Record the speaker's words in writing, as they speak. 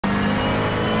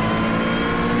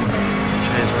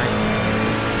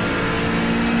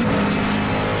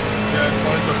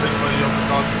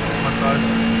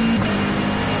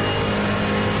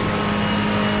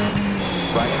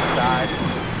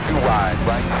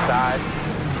side.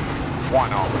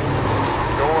 One only.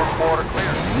 Door quarter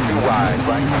clear. Two wide.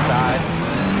 Right side.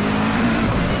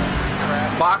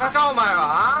 Baka ka umayo,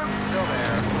 ha? Still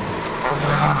there.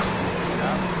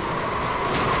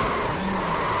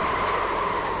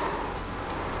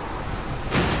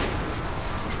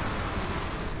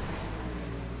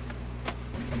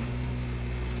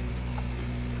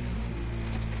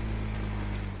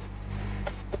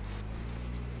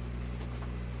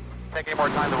 Take any more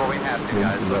time than what we have to,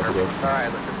 guys.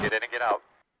 Alright, let's just get in and get out.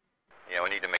 Yeah, we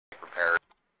need to make prepared.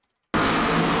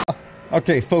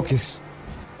 Okay, focus.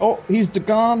 Oh, he's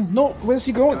gone. No, where's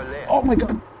he going? Oh my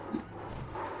god.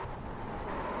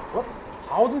 What?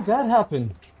 How did that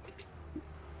happen?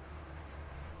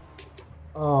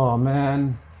 Oh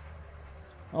man.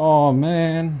 Oh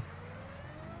man.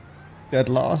 Get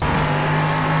lost.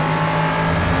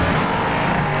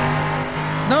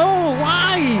 No,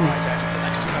 why? The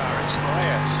next car is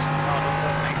IS, car number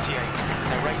 88.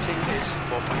 Their rating is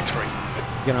 4.3.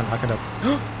 Get on, knock it up.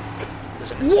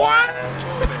 What?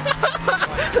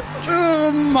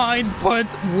 Mind put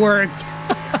worked.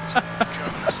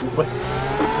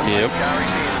 Yep.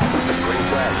 Green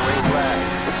flag, green flag.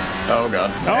 Oh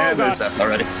god. Oh, And there's God. death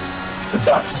already. There's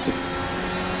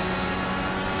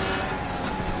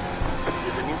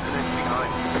an incident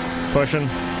behind. Pushing.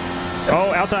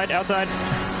 Oh, outside, outside.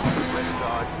 Red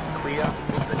dot, clear.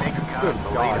 The next car is the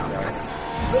leader.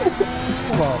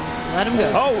 Let him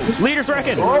go. Oh, leader's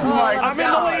wrecking. Oh my I'm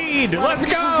in the lead. Let's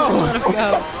go. Let him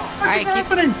go. Alright,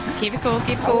 keep it cool,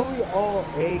 keep it cool.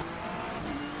 Green,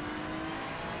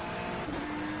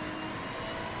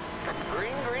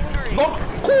 green, green. No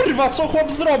kurwa, co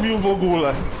chłop zrobił w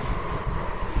ogóle?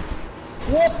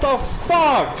 What the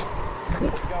fuck?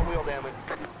 Got wheel damage.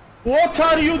 What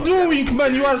are you doing,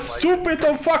 man? You are stupid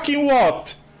or fucking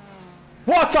what?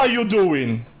 What are you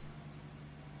doing?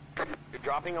 You're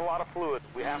dropping a lot of fluid.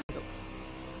 We have to.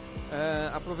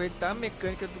 Aproveitar a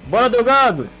mecânica do... Bora,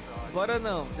 drogado! Bora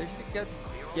não, deixa ele quieto.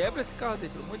 Quebra esse carro dele,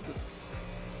 pelo amor de Deus.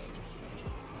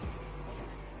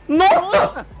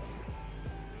 Nossa!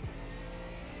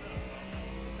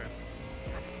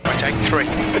 Right, take 3.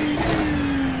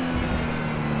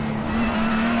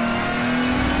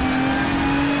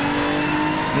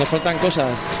 Nos faltan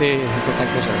cosas, sí, nos faltan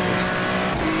cosas.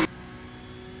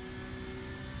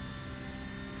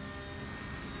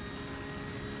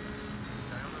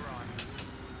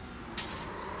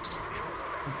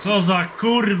 Co za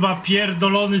kurwa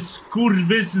pierdolony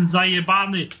skurwysyn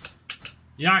zajebany.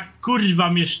 Jak kurwa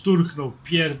mnie szturchnął,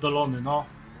 pierdolony, no.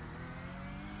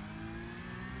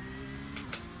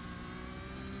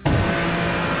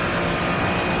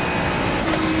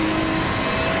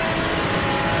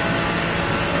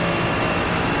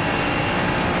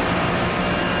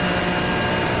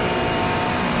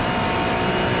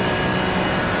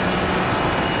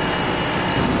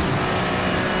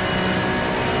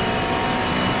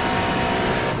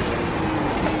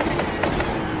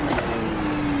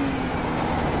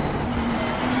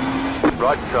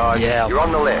 Right side. Yeah. You're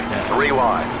on the left. Yeah. 3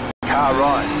 wide. Car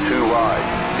right. 2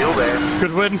 wide. Still there.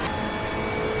 Good win.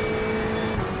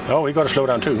 Oh, we got to slow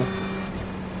down too.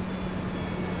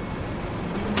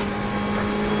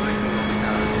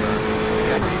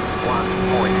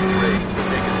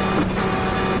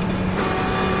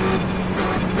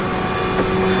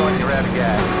 You're out of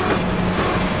gas.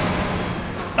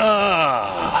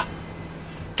 Ah!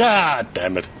 God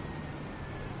damn it.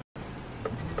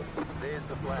 There's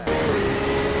the flag.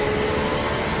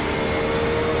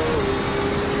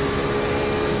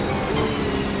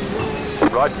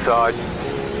 Right side.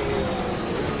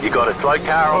 You got a slow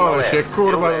car on the Ale left. się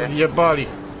kurwa Still there. zjebali.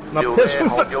 Na Still pierwszym there,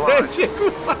 hold your line. zakręcie,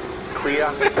 kurwa. Clear.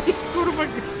 Kurwa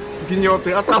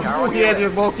gnioty, a tam dwóch jedzie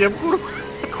bokiem, kurwa.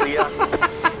 Clear.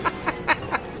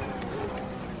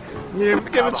 Nie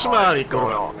wytrzymali,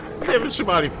 kurwa. Nie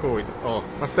wytrzymali w chuj. O,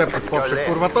 następny poprzek,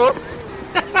 kurwa, to.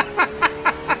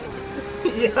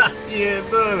 Ja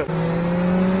pierdolę.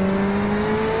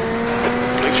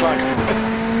 Blue flag.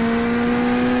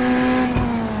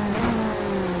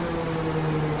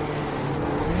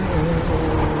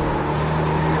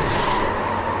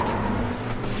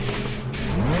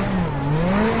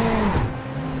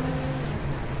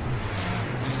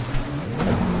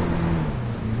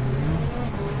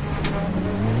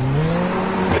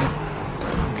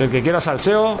 El que quiera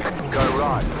salseo. Go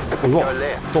right. Uy, Go va.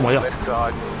 left. Toma ya. Left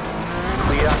side.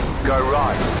 Clear. Go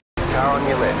right. Car on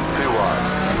your left. 2 wide.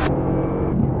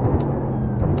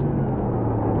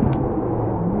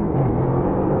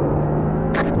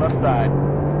 Left side.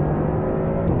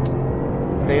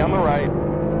 Stay on the right.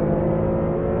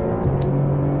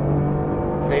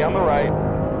 Stay on the right.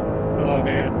 Oh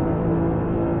man.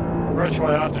 rush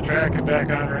way off the track and back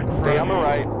on right in front. Stay on the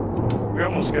right. We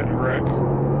almost got in a wreck.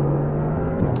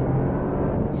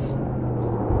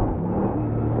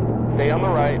 Stay on the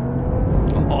right.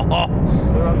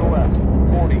 Clear on the left.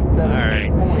 47,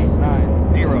 Alright.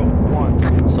 49, 0,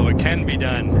 1. So it can be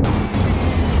done.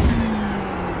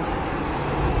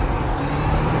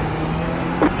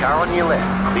 Car on your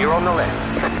left. Clear on the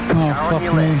left. Car on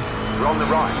your left. We're on the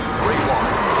right. 3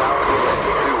 wide. Car on your left.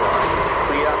 2 wide.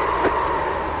 Clear.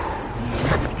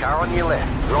 Car on your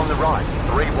left. We're on the right.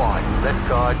 3 wide. Left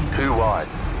side. 2 wide.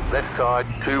 Left side.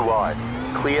 2 wide.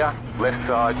 Clear. Left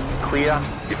side. Clear.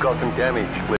 You've got some damage.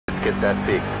 Let's get that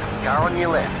fixed. Car on your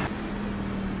left.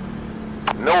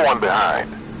 No one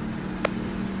behind.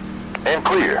 And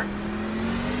clear.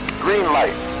 Green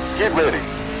light. Get ready.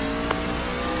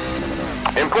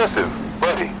 Impressive,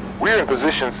 buddy. We're in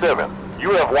position 7.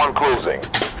 You have 1 closing.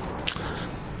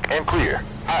 And clear.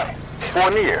 High.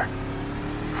 4 near.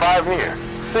 5 near.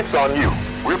 6 on you.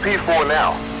 We're P4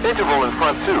 now. Interval in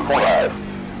front 2.5.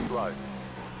 Slow.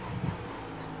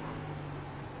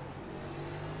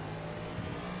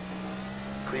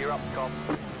 Clear up top.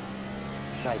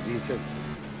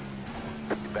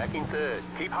 Back in 3rd.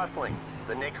 Keep hustling.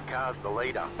 The next car's the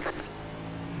leader.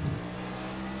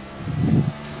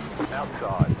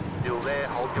 Outside. Still there.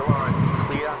 Hold your line.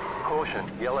 Clear. Caution.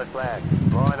 Yellow flag.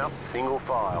 Line up. Single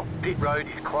file. Pit road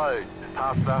is closed.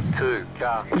 Passer 2.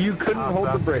 Car. You couldn't hold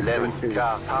the brake. 11.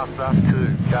 Car. Passer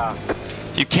 2. Car.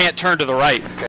 You can't turn to the right.